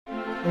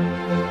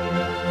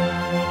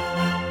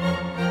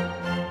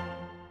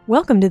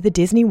Welcome to the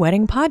Disney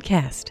Wedding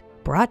Podcast,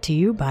 brought to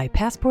you by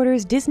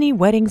Passporter's Disney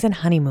Weddings and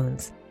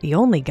Honeymoons, the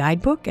only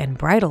guidebook and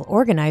bridal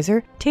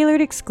organizer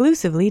tailored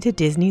exclusively to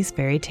Disney's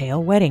fairy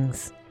tale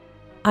weddings.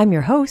 I'm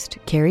your host,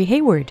 Carrie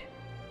Hayward.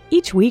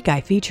 Each week I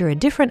feature a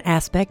different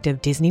aspect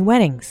of Disney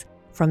weddings,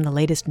 from the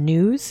latest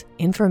news,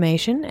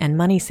 information, and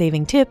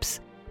money-saving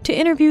tips, to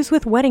interviews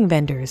with wedding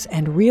vendors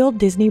and real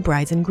Disney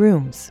brides and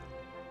grooms.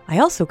 I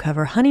also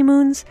cover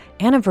honeymoons,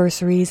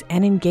 anniversaries,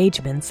 and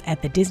engagements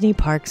at the Disney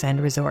parks and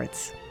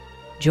resorts.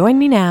 Join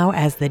me now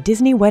as the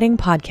Disney Wedding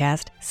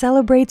Podcast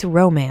celebrates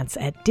romance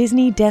at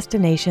Disney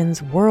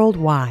destinations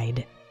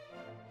worldwide.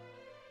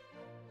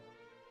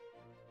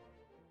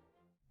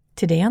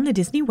 Today on the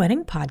Disney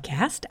Wedding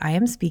Podcast, I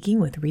am speaking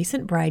with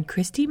recent bride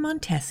Christy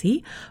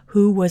Montesi,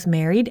 who was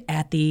married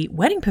at the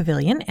Wedding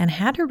Pavilion and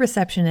had her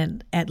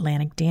reception at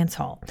Atlantic Dance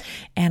Hall.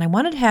 And I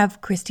wanted to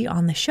have Christy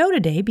on the show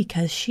today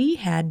because she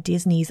had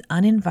Disney's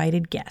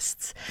uninvited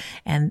guests.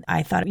 And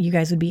I thought you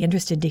guys would be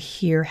interested to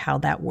hear how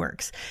that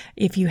works.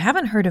 If you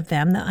haven't heard of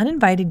them, the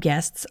uninvited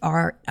guests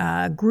are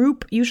a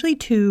group, usually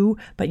two,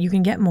 but you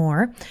can get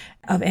more,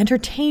 of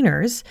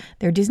entertainers.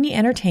 They're Disney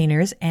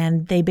entertainers,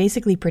 and they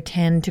basically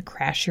pretend to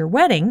crash your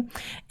wedding.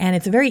 And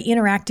it's a very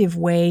interactive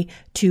way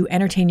to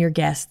entertain your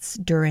guests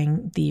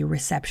during the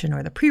reception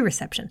or the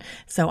pre-reception.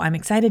 So I'm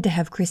excited to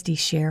have Christy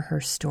share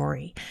her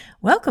story.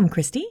 Welcome,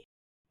 Christy.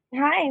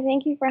 Hi,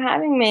 thank you for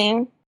having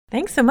me.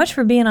 Thanks so much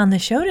for being on the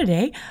show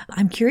today.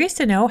 I'm curious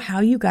to know how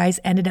you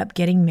guys ended up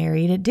getting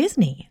married at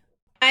Disney.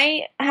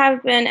 I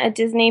have been a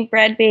Disney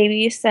bred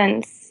baby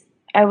since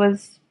I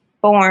was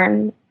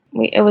born.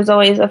 It was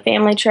always a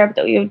family trip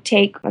that we would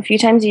take a few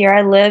times a year.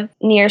 I live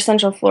near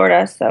Central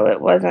Florida, so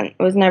it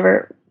was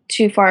never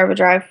too far of a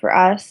drive for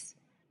us.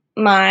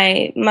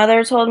 My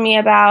mother told me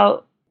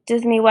about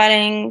Disney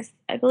weddings.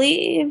 I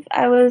believe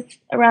I was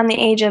around the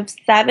age of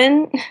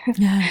 7.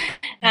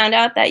 Found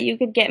out that you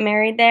could get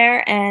married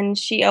there, and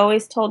she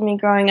always told me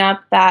growing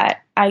up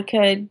that I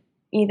could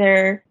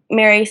either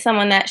marry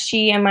someone that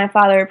she and my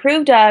father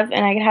approved of,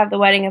 and I could have the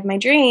wedding of my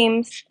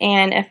dreams,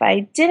 and if I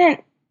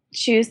didn't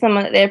choose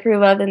someone that they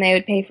approve of, then they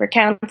would pay for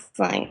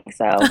counseling.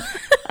 So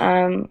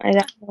I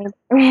definitely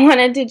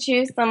wanted to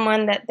choose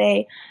someone that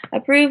they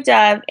approved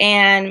of,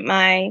 and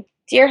my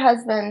dear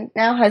husband,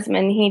 now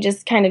husband, he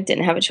just kind of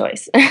didn't have a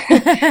choice.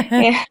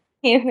 Yeah,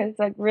 he was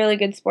a really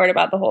good sport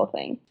about the whole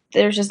thing.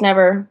 There's just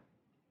never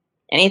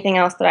anything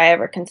else that I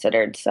ever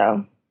considered.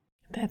 So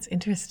that's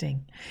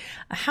interesting.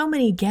 How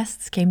many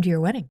guests came to your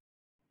wedding?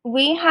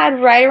 We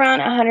had right around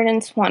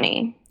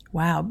 120.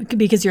 Wow.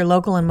 Because you're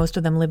local and most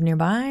of them live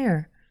nearby,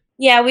 or?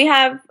 Yeah, we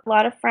have a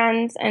lot of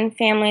friends and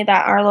family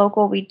that are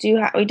local. We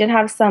did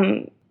have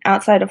some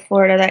outside of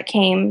Florida that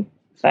came,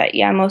 but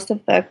yeah, most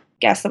of the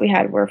guests that we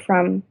had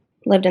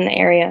lived in the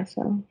area.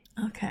 So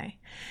okay,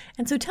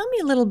 and so tell me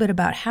a little bit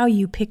about how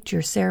you picked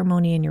your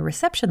ceremony and your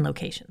reception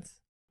locations.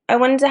 I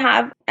wanted to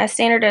have as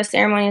standard a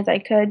ceremony as I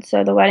could,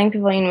 so the wedding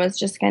pavilion was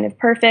just kind of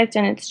perfect,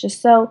 and it's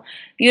just so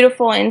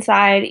beautiful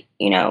inside.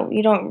 You know,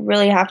 you don't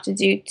really have to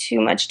do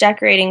too much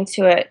decorating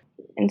to it,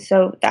 and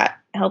so that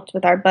helped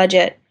with our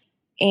budget.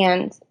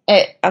 And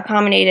it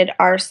accommodated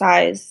our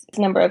size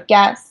number of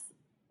guests.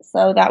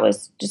 So that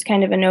was just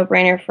kind of a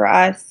no-brainer for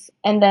us.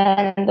 And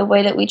then the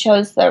way that we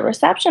chose the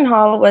reception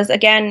hall was,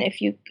 again,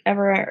 if you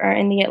ever are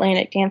in the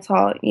Atlantic Dance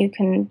Hall, you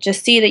can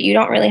just see that you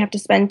don't really have to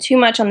spend too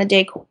much on the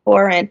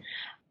decor, and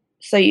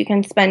so you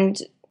can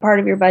spend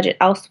part of your budget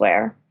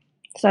elsewhere.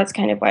 So that's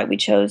kind of why we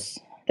chose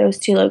those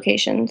two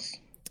locations.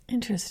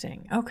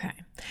 Interesting. Okay.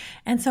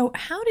 And so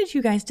how did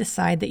you guys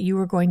decide that you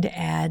were going to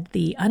add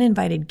the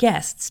uninvited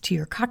guests to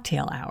your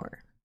cocktail hour?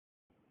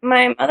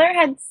 My mother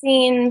had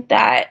seen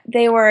that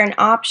they were an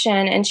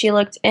option, and she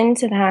looked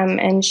into them,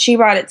 and she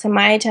brought it to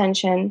my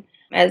attention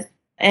as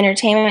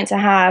entertainment to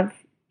have.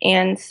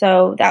 And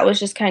so that was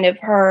just kind of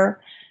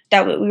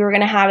that we were going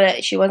to have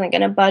it. She wasn't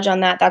going to budge on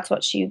that. That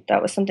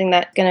was something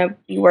that's going to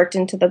be worked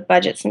into the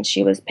budget since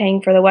she was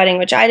paying for the wedding,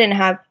 which I didn't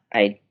have.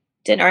 I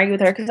didn't argue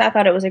with her because I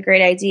thought it was a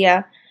great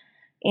idea.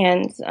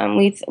 And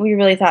we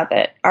really thought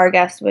that our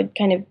guests would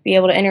kind of be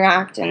able to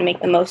interact and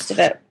make the most of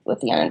it with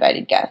the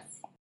uninvited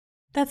guests.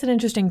 That's an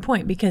interesting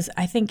point because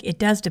I think it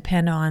does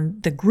depend on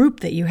the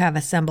group that you have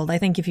assembled. I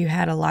think if you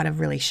had a lot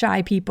of really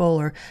shy people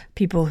or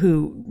people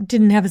who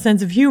didn't have a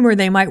sense of humor,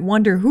 they might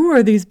wonder, who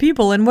are these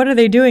people and what are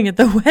they doing at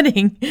the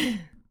wedding?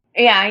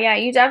 Yeah.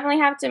 You definitely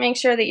have to make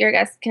sure that your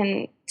guests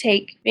can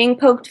take being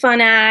poked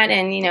fun at,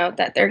 and, you know,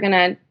 that they're going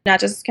to not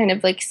just kind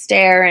of like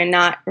stare and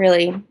not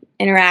really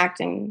interact.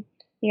 And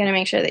you got to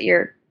make sure that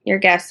your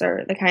guests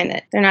are the kind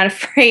that they're not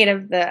afraid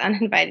of the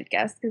uninvited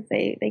guests, because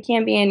they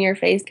can be in your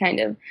face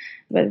kind of,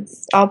 but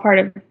it's all part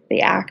of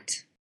the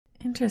act.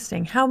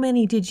 Interesting. How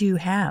many did you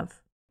have?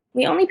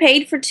 We only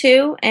paid for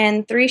 2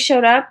 and 3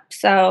 showed up,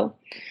 so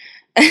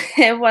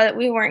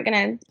we weren't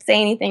going to say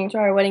anything to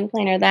our wedding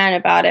planner then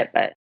about it,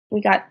 but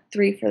we got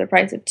 3 for the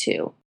price of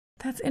 2.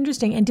 That's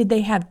interesting. And did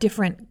they have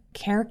different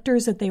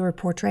characters that they were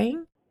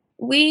portraying?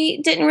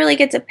 We didn't really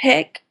get to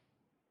pick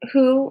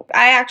who,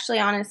 I actually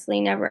honestly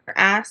never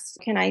asked,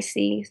 can I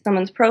see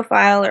someone's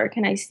profile or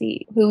can I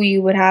see who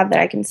you would have that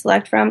I can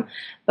select from?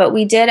 But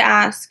we did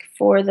ask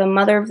for the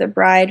mother of the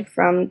bride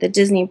from the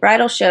Disney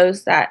bridal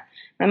shows that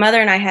my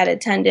mother and I had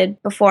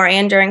attended before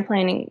and during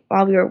planning,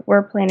 while we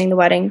were planning the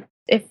wedding.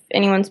 If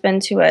anyone's been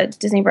to a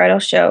Disney bridal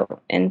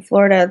show in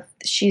Florida,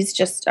 she's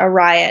just a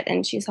riot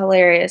and she's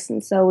hilarious.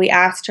 And so we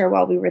asked her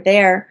while we were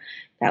there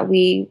that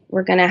we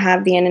were going to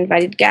have the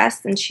uninvited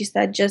guests, and she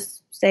said,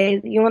 just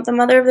say you want the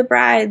mother of the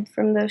bride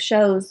from the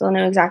shows. They'll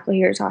know exactly who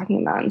you're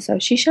talking about. And so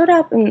she showed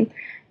up, and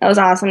that was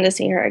awesome to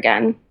see her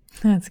again.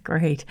 That's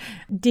great.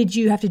 Did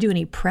you have to do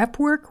any prep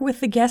work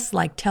with the guests,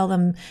 like tell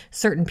them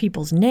certain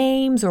people's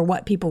names or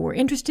what people were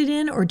interested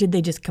in, or did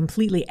they just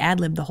completely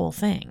ad-lib the whole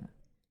thing?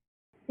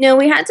 No,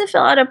 we had to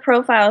fill out a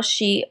profile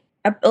sheet,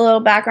 a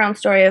little background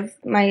story of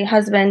my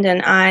husband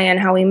and I and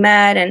how we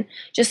met, and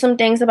just some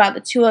things about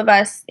the two of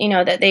us,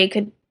 that they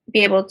could be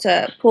able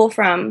to pull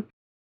from.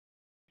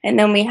 And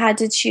then we had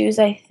to choose,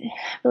 I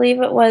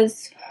believe it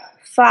was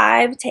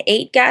 5 to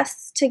 8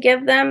 guests to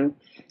give them.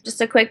 Just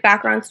a quick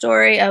background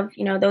story of,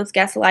 those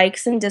guests'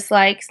 likes and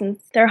dislikes and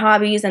their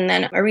hobbies, and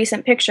then a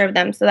recent picture of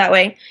them. So that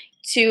way,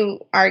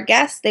 to our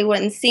guests, they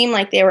wouldn't seem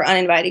like they were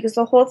uninvited, because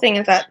the whole thing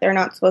is that they're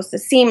not supposed to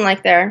seem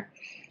like they're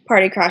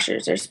party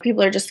crashers.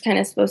 People are just kind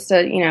of supposed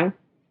to,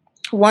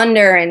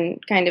 wonder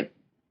and kind of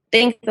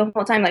think the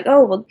whole time like,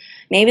 oh, well,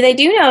 maybe they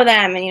do know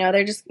them, and,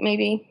 they're just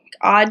maybe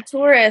odd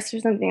tourists or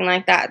something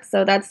like that.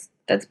 So that's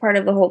part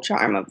of the whole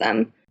charm of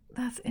them.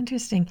 That's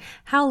interesting.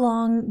 How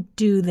long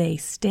do they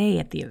stay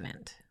at the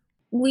event?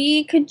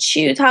 We could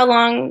choose how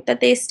long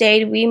that they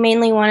stayed. We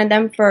mainly wanted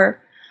them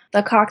for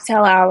the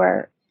cocktail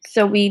hour.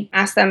 So we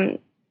asked them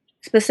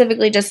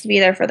specifically just to be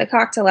there for the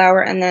cocktail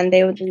hour, and then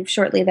they would leave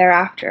shortly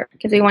thereafter,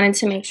 because we wanted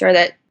to make sure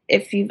that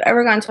if you've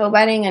ever gone to a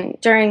wedding and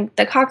during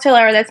the cocktail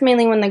hour, that's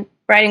mainly when the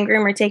bride and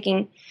groom are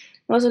taking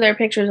most of their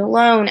pictures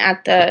alone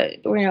at the,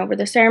 where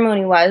the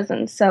ceremony was.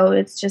 And so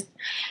it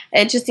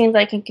just seems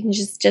like it can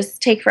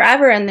just take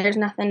forever and there's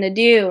nothing to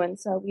do. And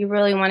so we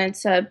really wanted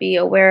to be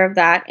aware of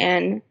that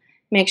and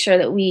make sure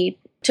that we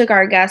took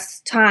our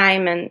guests'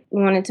 time, and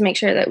we wanted to make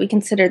sure that we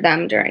considered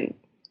them during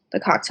the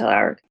cocktail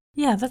hour.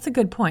 Yeah, that's a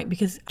good point,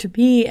 because to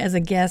me as a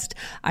guest,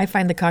 I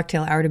find the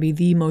cocktail hour to be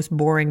the most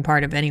boring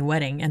part of any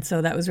wedding. And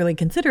so that was really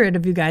considerate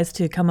of you guys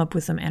to come up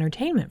with some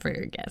entertainment for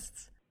your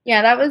guests.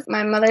 Yeah, that was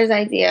my mother's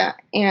idea.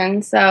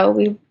 And so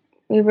we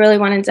really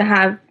wanted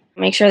to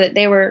make sure that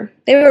they were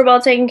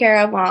well taken care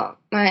of while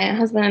my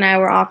husband and I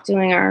were off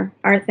doing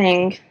our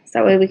thing. So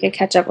that way we could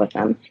catch up with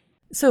them.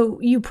 So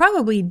you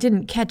probably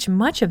didn't catch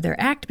much of their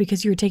act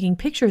because you were taking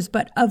pictures,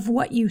 but of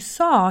what you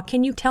saw,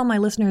 can you tell my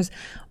listeners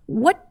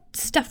what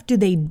stuff do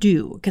they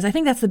do? Because I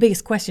think that's the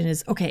biggest question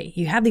is, okay,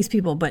 you have these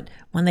people, but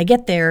when they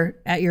get there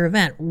at your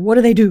event, what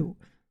do they do?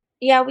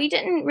 Yeah, we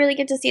didn't really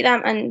get to see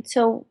them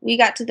until we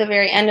got to the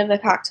very end of the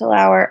cocktail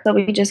hour. So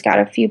we just got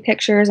a few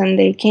pictures and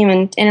they came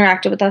and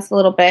interacted with us a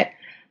little bit.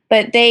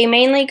 But they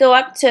mainly go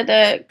up to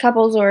the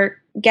couples or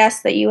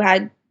guests that you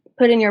had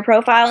put in your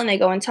profile, and they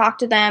go and talk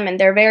to them, and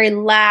they're very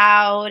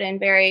loud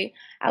and very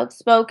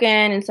outspoken,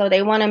 and so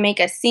they want to make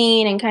a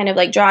scene and kind of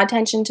like draw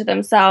attention to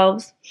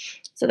themselves.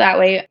 So that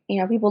way,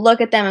 people look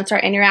at them and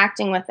start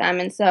interacting with them.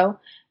 And so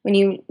when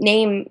you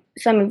name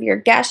some of your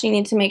guests, you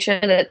need to make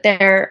sure that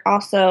they're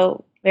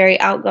also very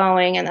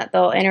outgoing and that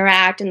they'll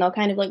interact and they'll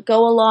kind of like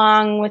go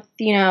along with,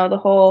 the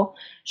whole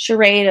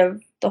charade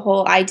of the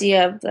whole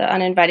idea of the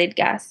uninvited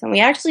guests. And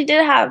we actually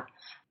did have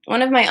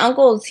one of my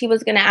uncles, he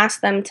was going to ask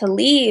them to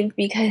leave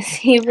because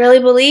he really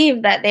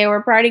believed that they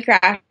were party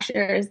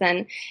crashers.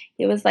 And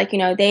he was like,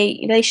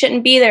 they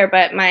shouldn't be there.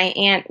 But my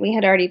aunt, we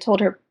had already told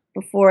her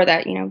before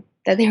that,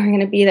 that they were going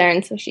to be there.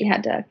 And so she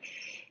had to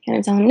kind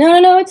of tell him,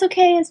 no, it's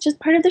okay. It's just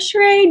part of the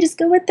charade. Just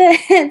go with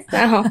it.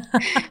 So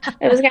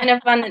it was kind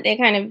of fun that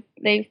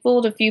they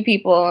fooled a few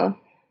people.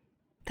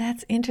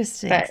 That's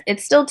interesting. But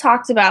it's still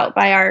talked about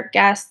by our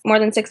guests more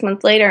than 6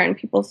 months later, and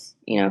people,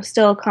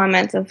 still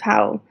comment of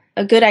how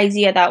a good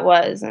idea that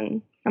was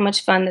and how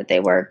much fun that they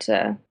were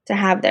to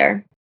have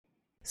there.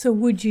 So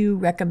would you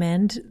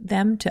recommend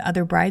them to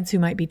other brides who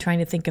might be trying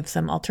to think of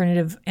some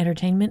alternative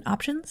entertainment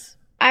options?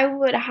 I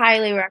would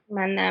highly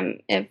recommend them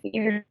if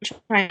you're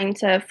trying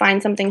to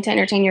find something to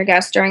entertain your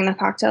guests during the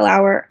cocktail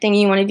hour.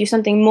 You want to do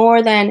something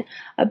more than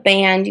a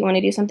band. You want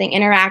to do something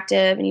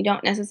interactive, and you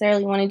don't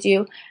necessarily want to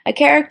do a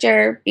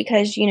character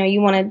because,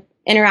 you want to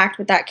interact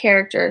with that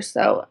character.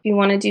 So if you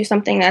want to do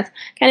something that's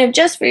kind of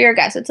just for your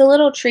guests, it's a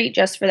little treat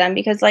just for them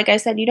because, like I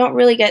said, you don't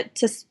really get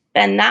to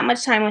spend that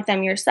much time with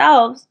them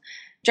yourselves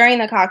during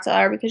the cocktail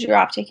hour because you're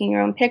off taking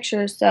your own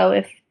pictures.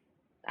 So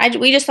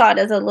we just saw it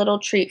as a little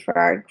treat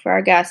for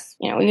our guests.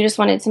 We just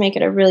wanted to make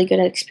it a really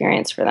good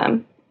experience for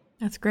them.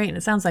 That's great. And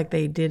it sounds like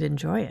they did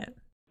enjoy it.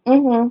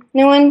 Mm-hmm.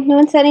 No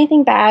one said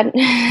anything bad.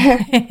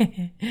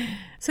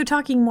 So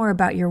talking more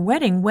about your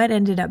wedding, what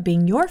ended up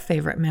being your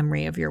favorite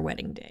memory of your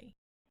wedding day?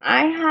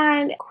 I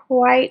had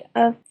quite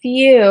a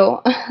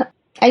few.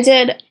 I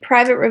did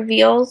private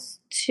reveals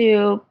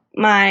to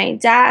my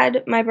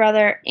dad, my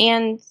brother,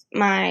 and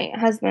my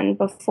husband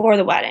before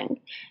the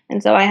wedding.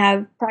 And so I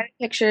have private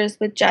pictures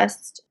with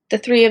just the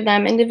three of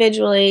them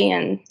individually,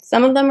 and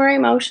some of them are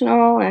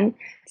emotional. And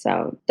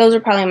so those are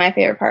probably my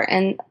favorite part.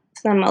 And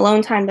some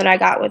alone time that I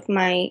got with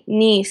my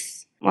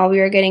niece while we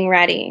were getting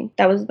ready.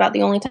 That was about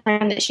the only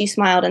time that she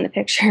smiled in the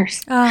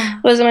pictures,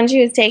 was when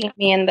she was taking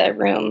me in the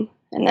room.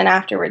 And then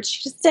afterwards,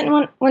 she just didn't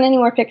want any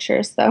more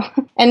pictures. So,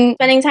 and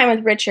spending time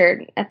with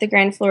Richard at the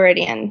Grand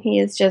Floridian, he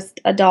is just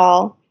a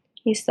doll.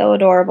 He's so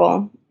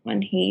adorable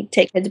when he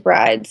takes his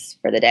brides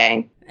for the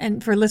day.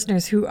 And for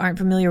listeners who aren't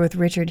familiar with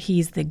Richard,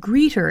 he's the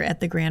greeter at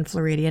the Grand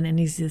Floridian, and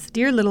he's this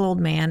dear little old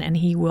man, and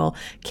he will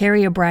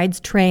carry a bride's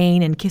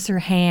train and kiss her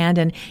hand,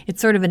 and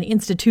it's sort of an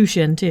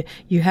institution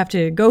you have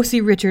to go see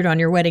Richard on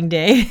your wedding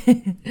day.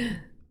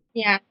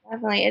 Yeah,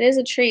 definitely. It is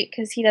a treat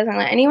because he doesn't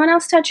let anyone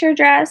else touch your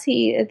dress.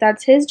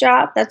 That's his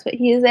job. That's what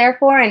he is there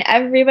for, and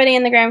everybody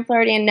in the Grand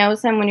Floridian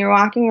knows him when you're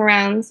walking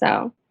around.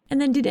 So. And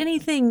then did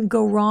anything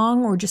go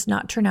wrong or just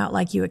not turn out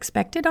like you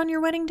expected on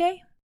your wedding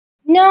day?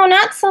 No,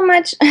 not so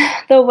much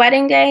the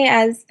wedding day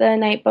as the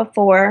night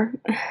before.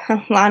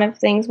 A lot of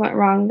things went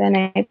wrong the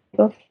night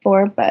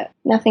before, but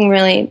nothing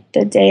really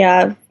the day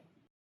of.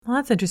 Well,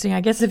 that's interesting.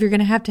 I guess if you're going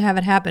to have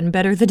it happen,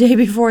 better the day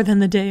before than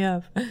the day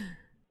of.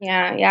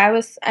 Yeah.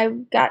 I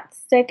got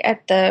sick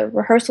at the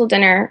rehearsal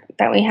dinner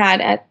that we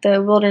had at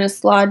the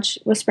Wilderness Lodge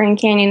Whispering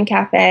Canyon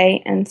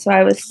Cafe, and so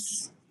I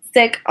was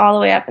sick all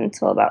the way up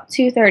until about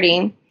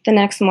 2:30 the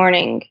next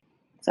morning.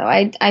 So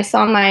I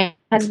saw my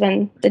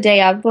husband the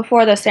day of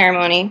before the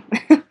ceremony,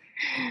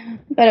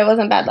 but it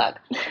wasn't bad luck.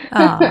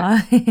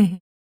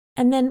 Aww.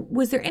 And then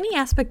was there any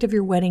aspect of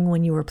your wedding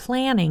when you were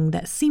planning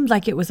that seemed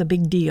like it was a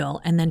big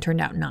deal and then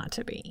turned out not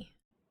to be?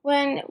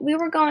 When we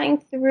were going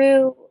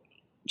through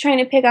trying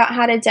to pick out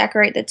how to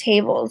decorate the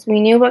tables, we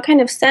knew what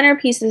kind of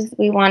centerpieces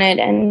we wanted,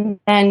 and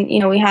then,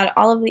 we had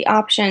all of the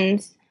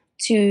options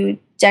to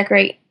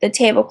decorate the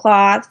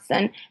tablecloths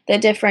and the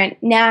different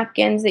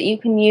napkins that you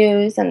can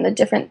use and the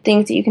different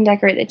things that you can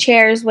decorate the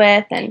chairs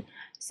with. And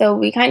so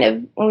we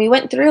when we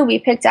went through, we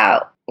picked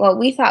out what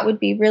we thought would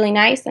be really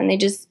nice, and they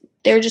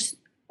were just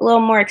a little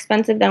more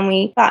expensive than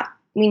we thought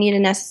we needed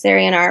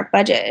necessary in our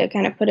budget. It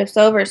kind of put us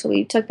over, so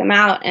we took them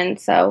out. And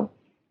so,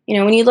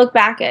 when you look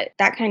back at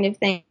that kind of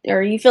thing,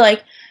 or you feel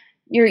like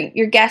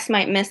your guests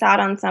might miss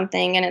out on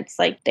something, and it's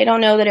like they don't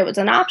know that it was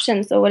an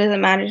option, so what does it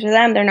matter to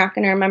them? They're not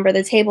going to remember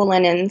the table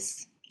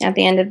linens. At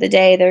the end of the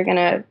day, they're going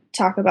to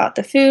talk about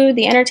the food,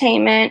 the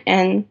entertainment,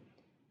 and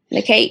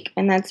the cake,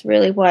 and that's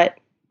really what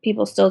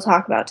people still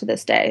talk about to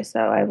this day. So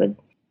I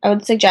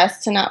would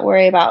suggest to not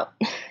worry about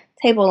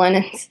table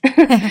linens.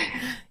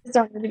 It's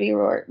something to be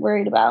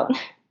worried about.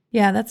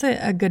 Yeah, that's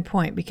a good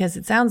point, because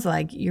it sounds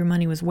like your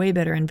money was way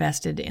better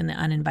invested in the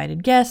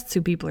uninvited guests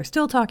who people are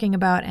still talking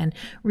about and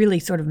really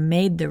sort of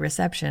made the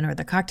reception or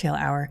the cocktail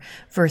hour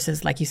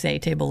versus, like you say,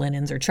 table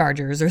linens or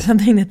chargers or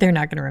something that they're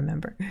not going to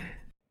remember.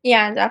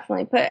 Yeah,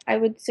 definitely. I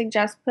would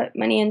suggest put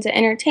money into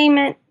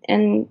entertainment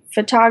and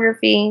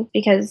photography,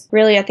 because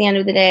really at the end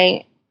of the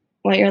day,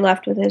 what you're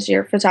left with is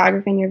your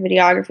photography and your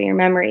videography, your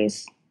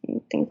memories,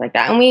 and things like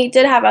that. And we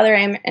did have other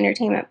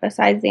entertainment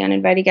besides the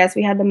uninvited guests.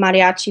 We had the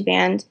mariachi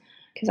band,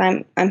 because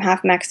I'm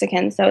half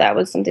Mexican, so that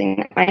was something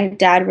that my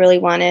dad really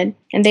wanted,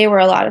 and they were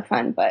a lot of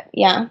fun. But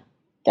yeah,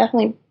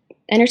 definitely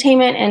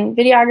entertainment and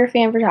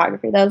videography and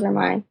photography. Those are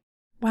mine.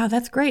 Wow,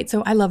 that's great.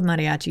 So I love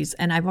mariachis,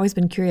 and I've always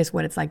been curious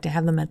what it's like to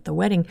have them at the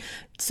wedding.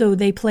 So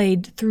they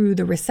played through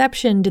the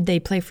reception. Did they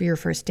play for your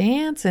first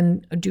dance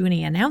and do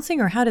any announcing,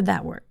 or how did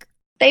that work?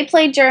 They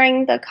played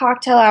during the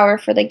cocktail hour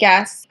for the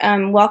guests,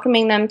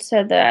 welcoming them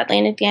to the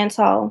Atlantic Dance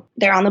Hall.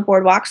 They're on the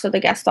boardwalk, so the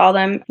guests saw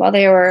them while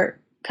they were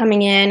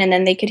coming in, and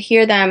then they could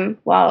hear them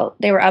while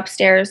they were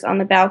upstairs on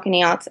the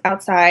balcony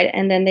outside.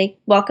 And then they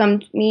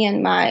welcomed me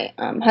and my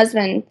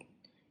husband,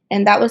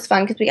 and that was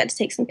fun because we got to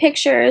take some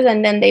pictures.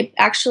 And then they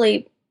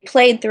actually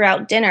played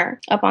throughout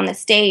dinner up on the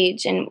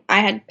stage, and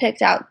I had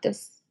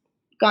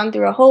gone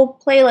through a whole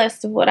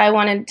playlist of what I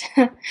wanted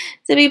to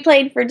be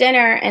played for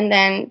dinner, and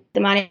then the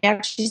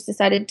mariachis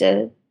decided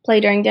to play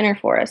during dinner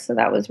for us, so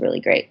that was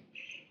really great.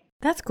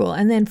 That's cool.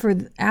 And then for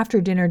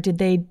after dinner, did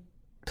they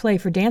play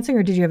for dancing,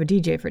 or did you have a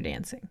DJ for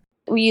dancing?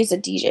 We used a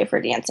DJ for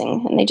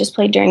dancing, and they just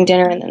played during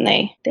dinner, and then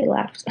they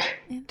left.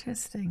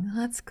 Interesting.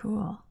 That's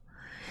cool.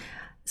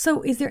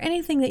 So is there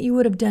anything that you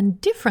would have done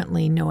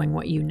differently knowing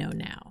what you know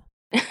now?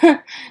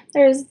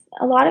 There's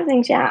a lot of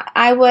things, yeah.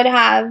 I would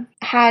have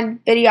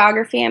had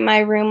videography in my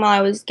room while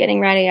I was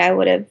getting ready. I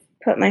would have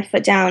put my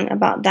foot down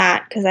about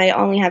that, because I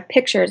only have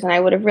pictures, and I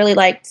would have really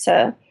liked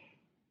to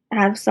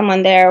have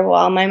someone there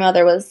while my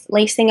mother was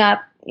lacing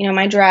up,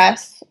 my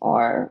dress,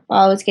 or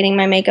while I was getting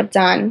my makeup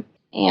done,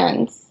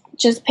 and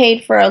just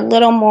paid for a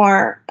little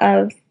more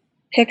of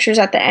pictures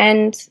at the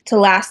end to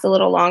last a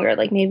little longer,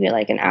 maybe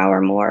an hour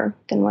more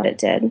than what it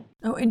did.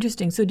 Oh,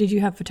 interesting. So did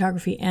you have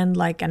photography end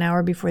an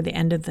hour before the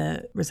end of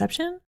the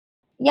reception?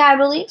 Yeah, I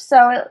believe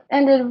so. It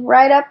ended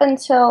right up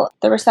until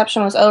the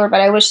reception was over,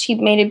 but I wish he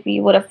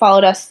would have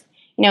followed us,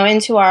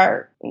 into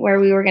our where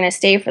we were going to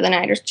stay for the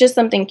night or just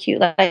something cute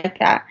like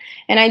that.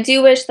 And I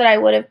do wish that I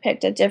would have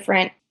picked a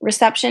different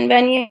reception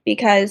venue,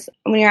 because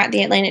when you're at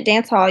the Atlantic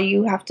Dance Hall,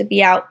 you have to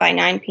be out by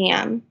 9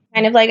 p.m.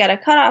 kind of like at a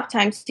cutoff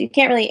time. So you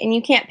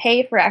can't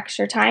pay for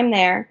extra time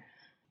there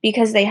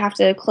because they have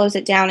to close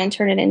it down and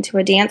turn it into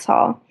a dance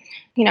hall.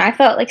 You know, I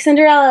felt like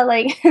Cinderella,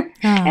 like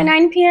at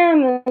 9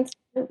 p.m.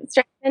 it's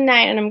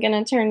midnight and I'm going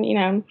to turn,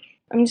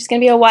 I'm just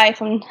going to be a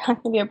wife. I'm not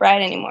going to be a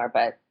bride anymore.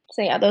 But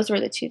so yeah, those were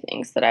the two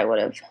things that I would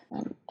have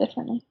done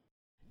differently.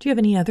 Do you have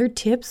any other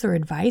tips or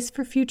advice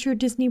for future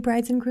Disney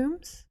brides and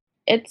grooms?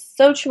 It's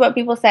so true what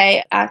people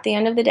say. At the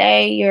end of the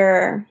day,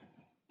 you're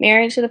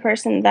married to the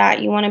person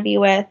that you want to be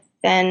with,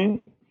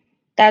 then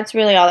that's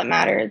really all that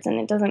matters. And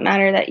it doesn't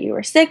matter that you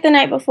were sick the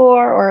night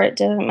before, or it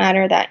doesn't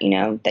matter that,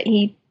 that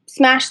he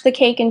smashed the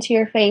cake into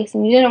your face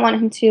and you didn't want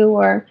him to,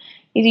 or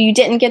you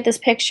didn't get this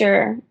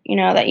picture,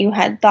 that you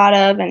had thought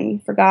of and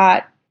you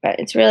forgot. But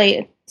it's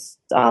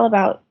all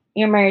about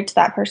you're married to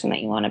that person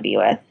that you want to be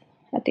with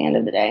at the end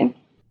of the day.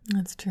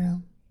 That's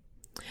true.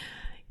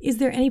 Is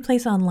there any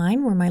place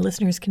online where my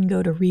listeners can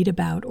go to read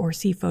about or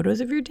see photos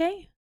of your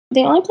day?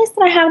 The only place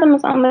that I have them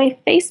is on my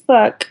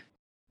Facebook.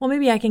 Well,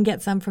 maybe I can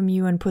get some from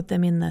you and put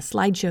them in the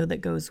slideshow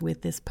that goes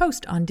with this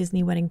post on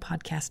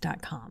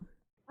DisneyWeddingPodcast.com.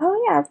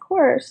 Oh, yeah, of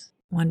course.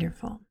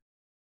 Wonderful.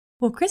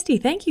 Well, Christy,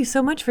 thank you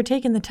so much for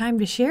taking the time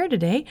to share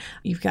today.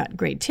 You've got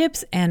great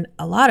tips and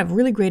a lot of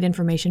really great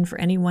information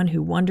for anyone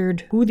who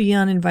wondered who the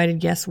uninvited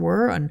guests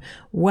were and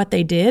what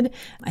they did.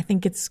 I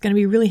think it's going to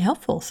be really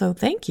helpful, so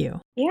thank you.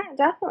 Yeah,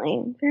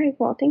 definitely. Very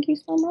cool. Thank you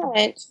so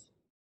much.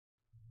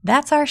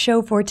 That's our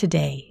show for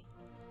today.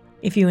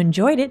 If you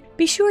enjoyed it,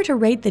 be sure to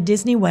rate the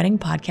Disney Wedding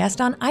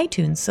Podcast on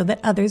iTunes so that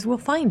others will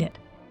find it.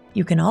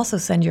 You can also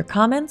send your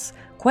comments,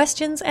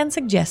 questions, and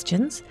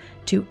suggestions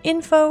to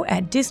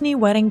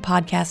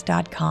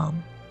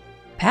info@DisneyWeddingPodcast.com.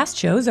 Past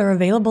shows are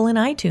available in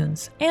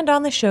iTunes and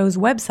on the show's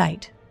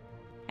website.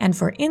 And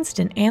for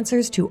instant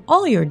answers to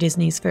all your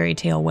Disney's Fairy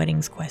Tale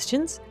Weddings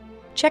questions,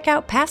 check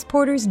out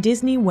Passporter's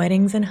Disney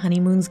Weddings and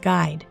Honeymoons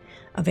Guide,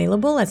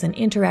 available as an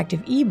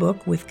interactive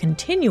ebook with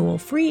continual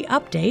free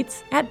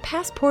updates at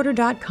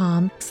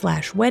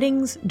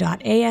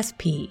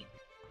passporter.com/weddings.asp,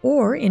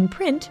 or in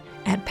print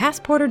at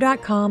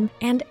passporter.com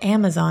and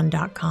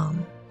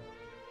amazon.com.